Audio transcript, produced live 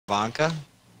Vanka,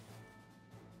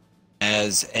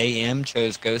 as AM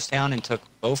chose Ghost Town and took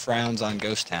both rounds on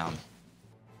Ghost Town.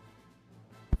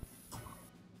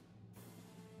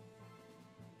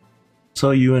 So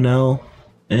UNL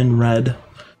in red,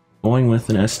 going with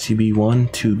an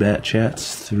STB1, 2 Bat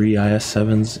Chats, 3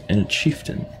 IS7s, and a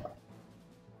Chieftain.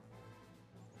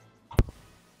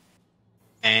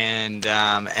 And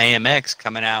AMX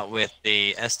coming out with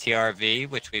the STRV,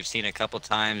 which we've seen a couple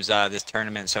times this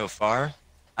tournament so far.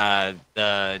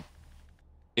 The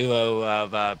duo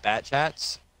of Bat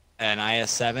Chats, an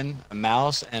IS7, a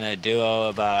mouse, and a duo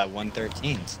of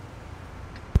 113s.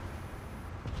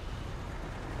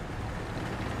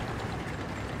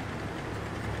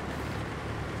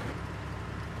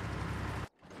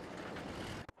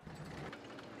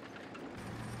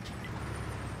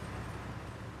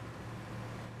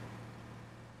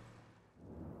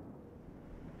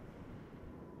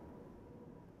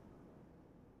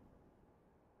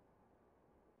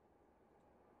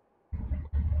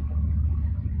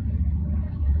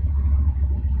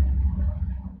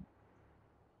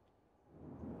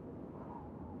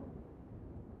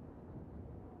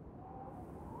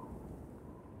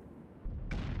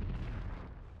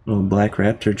 Oh, Black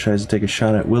Raptor tries to take a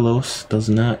shot at Willows, does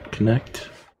not connect.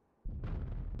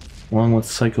 Along with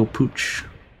Psycho Pooch.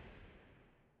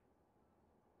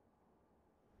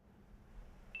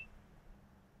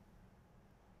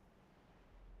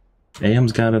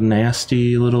 AM's got a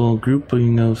nasty little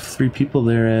grouping of 3 people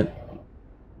there at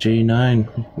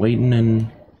J9, waiting and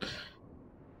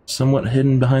somewhat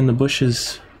hidden behind the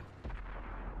bushes.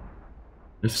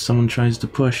 If someone tries to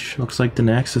push, looks like the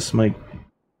Naxxus might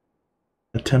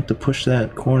attempt to push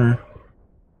that corner.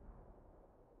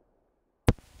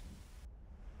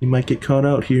 He might get caught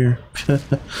out here.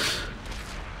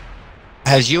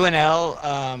 Has UNL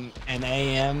and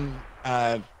AM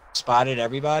spotted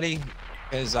everybody?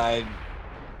 Because I'm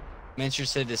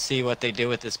interested to see what they do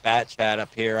with this Bat Chat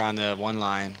up here on the one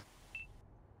line.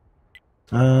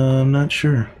 I'm not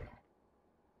sure.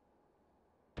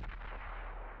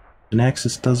 The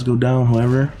Naxxus does go down,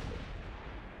 however.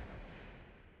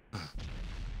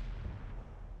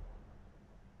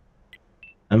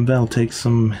 MVAL takes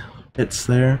some hits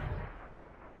there.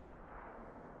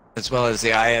 As well as the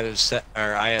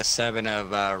IS7 of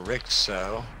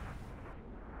Rixo.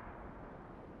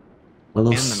 And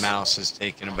the mouse is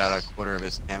taking about a quarter of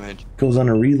its damage. Goes on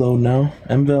a reload now.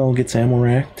 MVAL gets ammo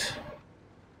racked.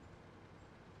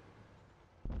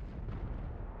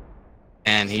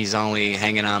 And he's only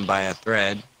hanging on by a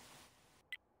thread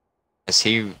as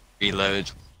he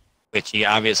reloads, which he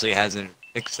obviously hasn't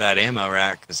fixed that ammo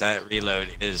rack because that reload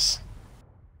is...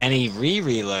 And he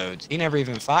re-reloads. He never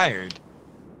even fired.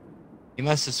 He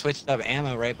must have switched up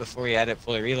ammo right before he had it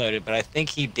fully reloaded, but I think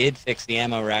he did fix the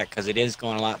ammo rack because it is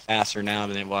going a lot faster now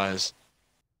than it was.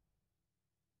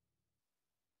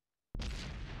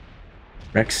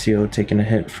 Rexio taking a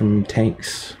hit from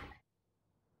tanks.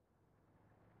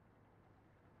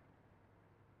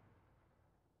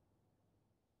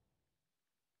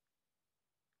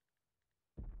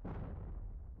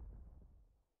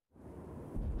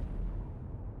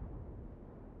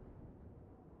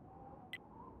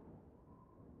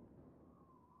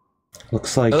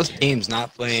 Looks like those teams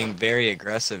not playing very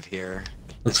aggressive here.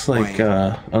 Looks like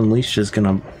Unleashed is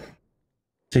gonna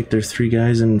take their 3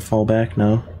 guys and fall back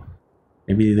now.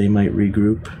 Maybe they might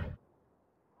regroup.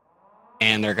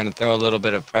 And they're gonna throw a little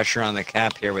bit of pressure on the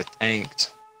cap here with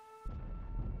tanks.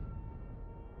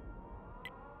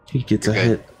 He gets a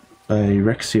hit by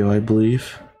Rexio, I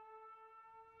believe.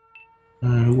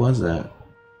 Who was that?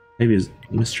 Maybe it's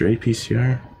Mr.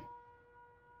 APCR.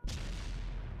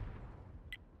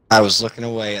 I was looking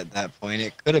away at that point.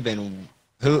 It could have been...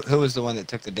 Who was the one that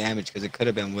took the damage? Because it could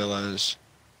have been Willows.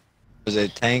 Was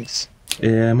it Tanks?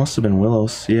 Yeah, it must have been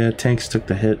Willows. Yeah, Tanks took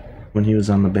the hit when he was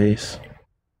on the base.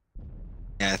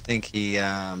 Yeah, I think he...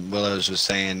 Willows was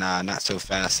saying not so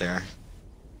fast there.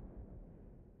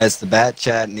 As the Bat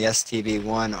Chat and the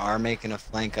STB1 are making a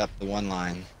flank up the one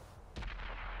line.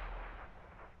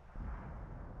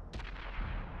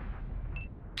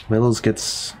 Willows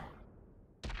gets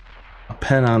a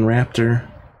pen on Raptor,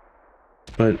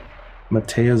 but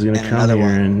Mateo's gonna come here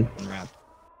and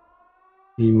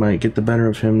he might get the better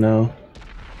of him now.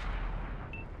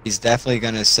 He's definitely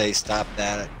gonna say, "Stop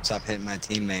that! Stop hitting my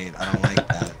teammate! I don't like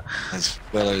that." As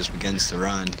Willows begins to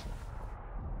run.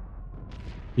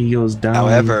 He goes down.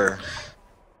 However,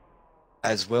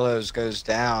 as Willows goes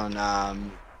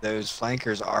down, those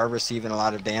flankers are receiving a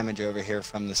lot of damage over here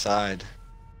from the side.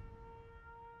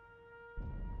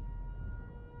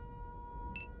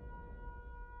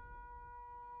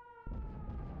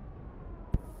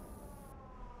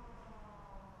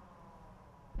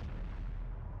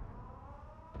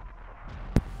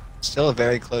 still a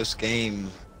very close game,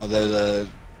 although the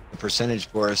percentage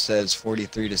for us says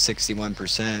 43 to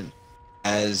 61%,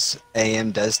 as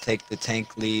AM does take the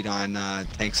tank lead on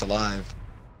Tanks Alive.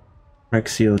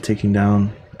 Rexio taking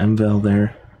down MVL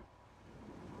there.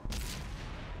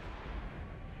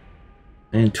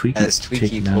 And Tweaky as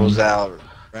Tweaky pulls out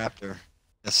Raptor.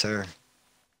 Yes, sir.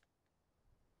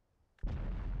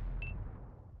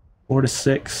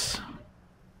 4-6.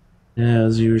 Yeah,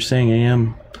 as you were saying,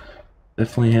 AM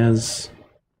definitely has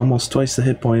almost twice the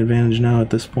hit point advantage now at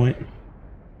this point.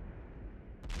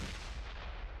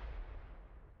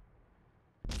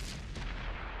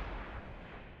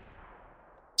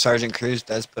 Sergeant Cruz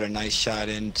does put a nice shot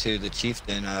into the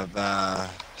chieftain of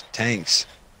Tanks.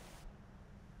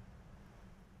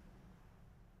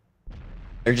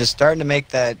 They're just starting to make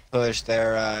that push.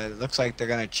 It looks like they're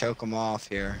going to choke them off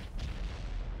here.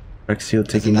 Rexio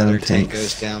taking down Tanks. Tank Tanks.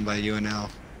 goes down by UNL.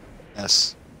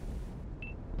 Yes.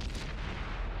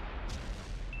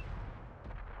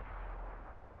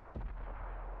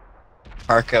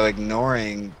 Parko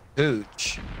ignoring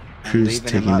Pooch. Cruz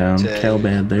taking down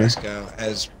Calbad there. Fresco,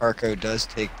 as Parko does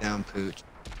take down Pooch.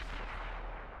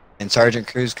 And Sergeant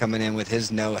Cruz coming in with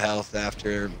his no health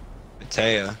after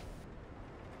Matea.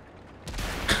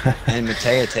 And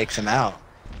Matea takes him out.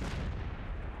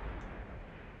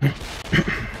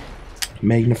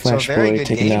 Magna Flash Boy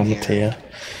taking down Matea.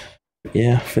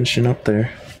 Yeah, finishing up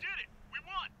there.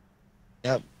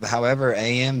 Yep. However,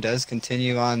 AM does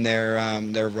continue on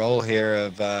their role here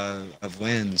of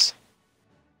wins.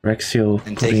 Rexio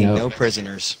and taking no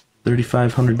prisoners.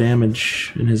 3,500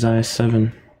 damage in his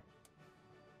IS-7.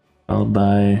 Followed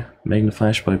by Magna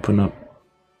Flash Boy putting up...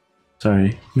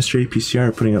 Sorry, Mr.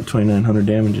 APCR putting up 2,900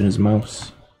 damage in his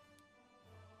mouse.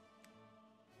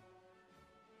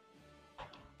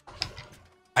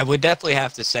 I would definitely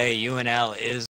have to say UNL is